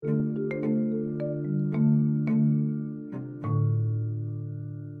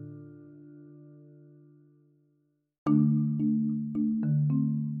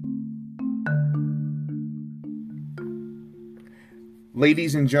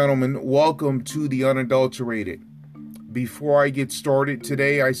Ladies and gentlemen, welcome to The Unadulterated. Before I get started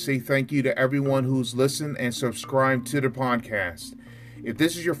today, I say thank you to everyone who's listened and subscribed to the podcast. If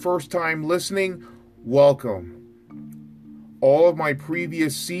this is your first time listening, welcome. All of my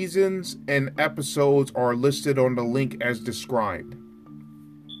previous seasons and episodes are listed on the link as described.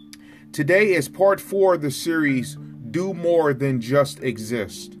 Today is part 4 of the series, Do More Than Just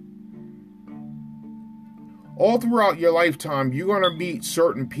Exist. All throughout your lifetime, you're going to meet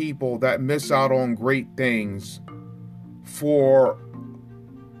certain people that miss out on great things for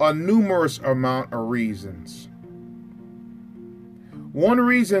a numerous amount of reasons. One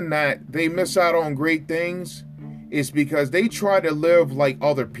reason that they miss out on great things is because they try to live like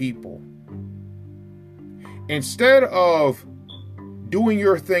other people. Instead of doing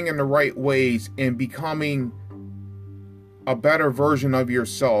your thing in the right ways and becoming a better version of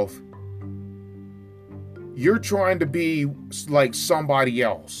yourself, you're trying to be like somebody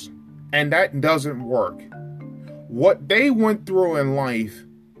else, and that doesn't work. What they went through in life,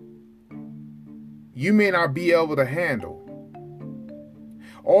 you may not be able to handle.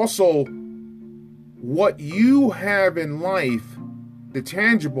 Also, what you have in life, the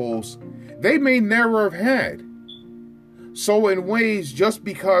tangibles, they may never have had. So in ways, just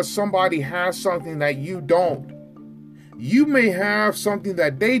because somebody has something that you don't, you may have something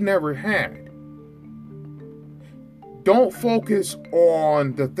that they never had. Don't focus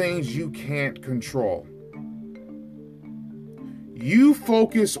on the things you can't control. You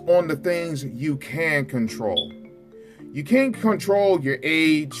focus on the things you can control. You can't control your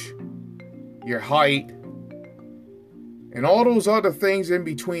age, your height, and all those other things in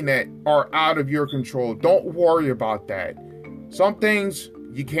between that are out of your control. Don't worry about that. Some things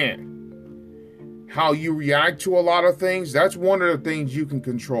you can't. How you react to a lot of things, that's one of the things you can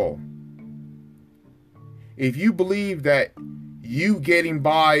control. If you believe that you getting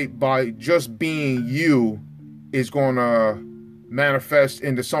by just being you is going to manifest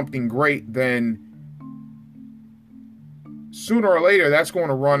into something great, then sooner or later that's going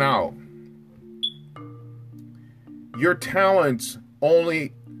to run out. Your talents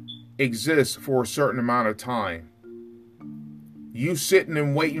only exist for a certain amount of time. You sitting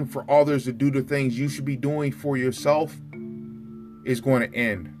and waiting for others to do the things you should be doing for yourself is going to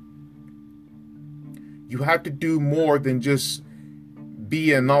end. You have to do more than just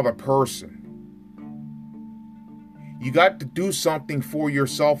be another person. You got to do something for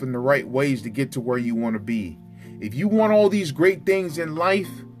yourself in the right ways to get to where you want to be. If you want all these great things in life,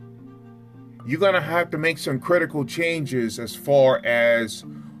 you're going to have to make some critical changes as far as,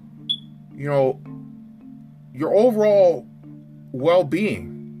 your overall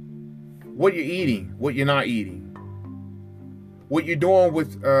well-being. What you're eating, what you're not eating. What you're doing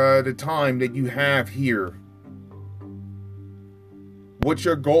with the time that you have here. What's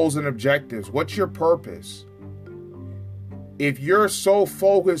your goals and objectives? What's your purpose? If you're so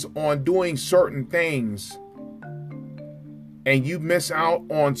focused on doing certain things and you miss out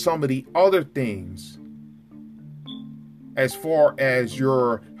on some of the other things as far as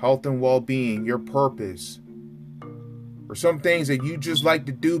your health and well-being, your purpose, or some things that you just like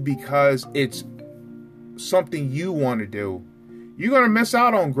to do because it's something you want to do, you're going to miss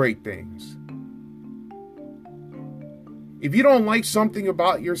out on great things. If you don't like something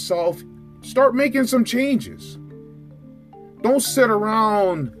about yourself, start making some changes. Don't sit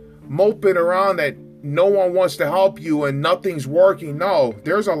around moping around that no one wants to help you and nothing's working. No,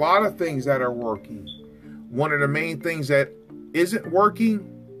 there's a lot of things that are working. One of the main things that isn't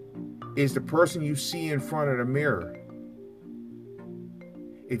working is the person you see in front of the mirror.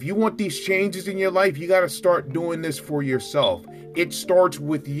 If you want these changes in your life, you got to start doing this for yourself. It starts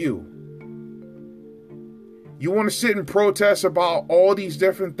with you. You want to sit and protest about all these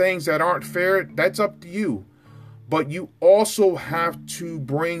different things that aren't fair? That's up to you. But you also have to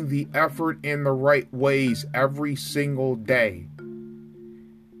bring the effort in the right ways every single day.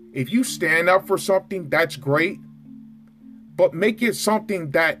 If you stand up for something, that's great. But make it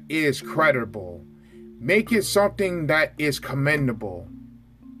something that is credible. Make it something that is commendable.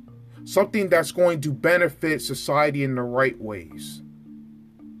 Something that's going to benefit society in the right ways.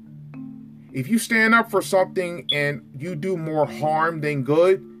 If you stand up for something and you do more harm than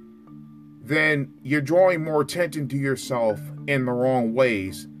good, then you're drawing more attention to yourself in the wrong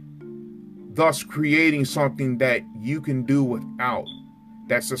ways, thus creating something that you can do without,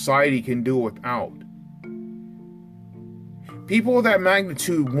 that society can do without. People of that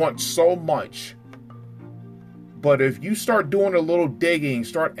magnitude want so much. But if you start doing a little digging,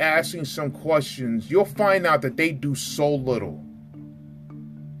 start asking some questions, you'll find out that they do so little.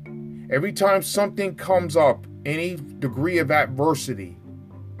 Every time something comes up any degree of adversity,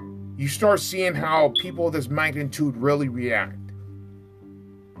 you start seeing how people of this magnitude really react.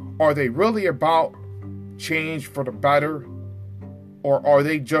 Are they really about change for the better, or are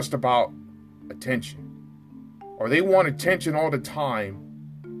they just about attention? Or they want attention all the time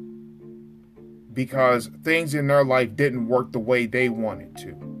because things in their life didn't work the way they wanted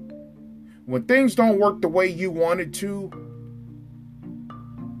to. When things don't work the way you wanted to,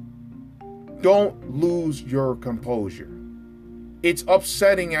 don't lose your composure. It's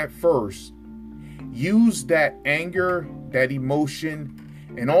upsetting at first. Use that anger, that emotion,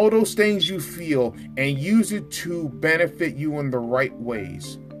 and all those things you feel, and use it to benefit you in the right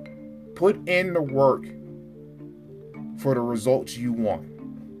ways. Put in the work for the results you want.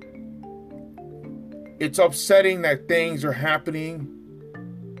 It's upsetting that things are happening.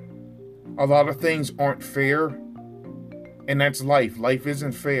 A lot of things aren't fair, and that's life. Life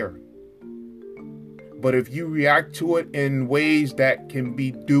isn't fair. But if you react to it in ways that can be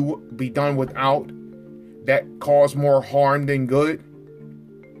done without, that cause more harm than good,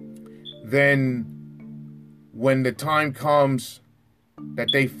 then when the time comes that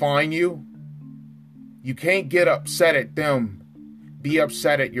they find you, you can't get upset at them. Be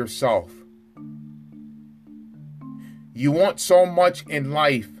upset at yourself. You want so much in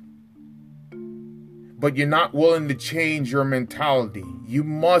life, but you're not willing to change your mentality. You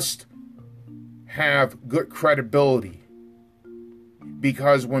must have good credibility,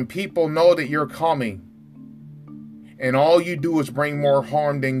 because when people know that you're coming and all you do is bring more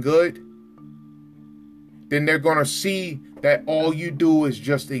harm than good, then they're going to see that all you do is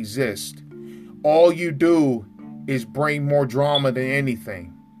just exist. All you do is bring more drama than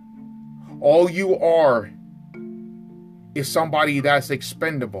anything. All you are is somebody that's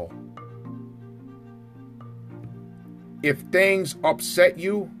expendable. If things upset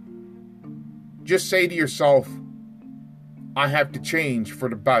you, just say to yourself, I have to change for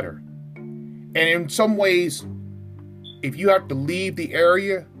the better. And in some ways, if you have to leave the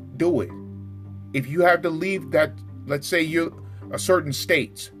area, do it. If you have to leave that, let's say you're a certain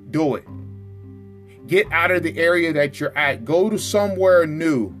state, do it. Get out of the area that you're at. Go to somewhere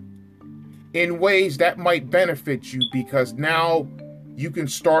new in ways that might benefit you, because now you can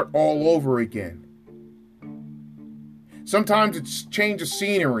start all over again. Sometimes it's change of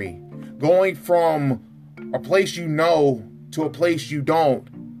scenery. Going from a place you know to a place you don't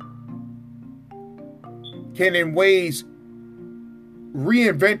can in ways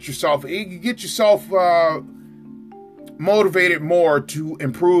reinvent yourself. You can get yourself motivated more to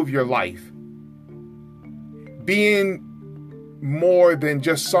improve your life. Being more than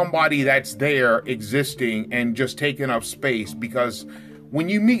just somebody that's there existing and just taking up space, because when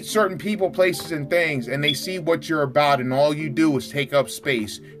you meet certain people, places, and things, and they see what you're about and all you do is take up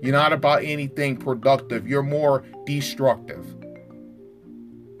space, you're not about anything productive. You're more destructive.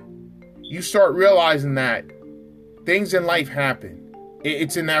 You start realizing that things in life happen.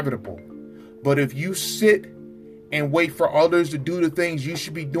 It's inevitable. But if you sit and wait for others to do the things you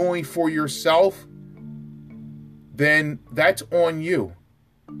should be doing for yourself, then that's on you.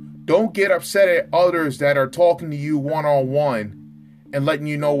 Don't get upset at others that are talking to you one-on-one and letting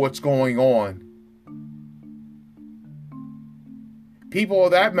you know what's going on. People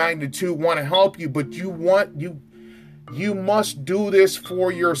of that magnitude want to help you, but you must do this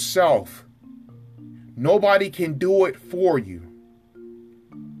for yourself. Nobody can do it for you.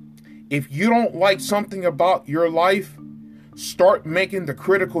 If you don't like something about your life, start making the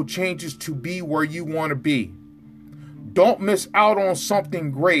critical changes to be where you want to be. Don't miss out on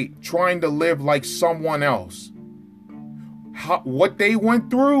something great trying to live like someone else. What they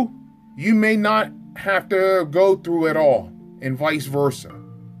went through, you may not have to go through it all, and vice versa.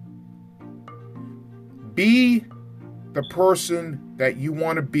 Be the person that you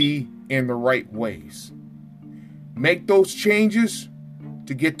want to be in the right ways. Make those changes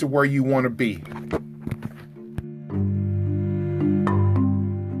to get to where you want to be.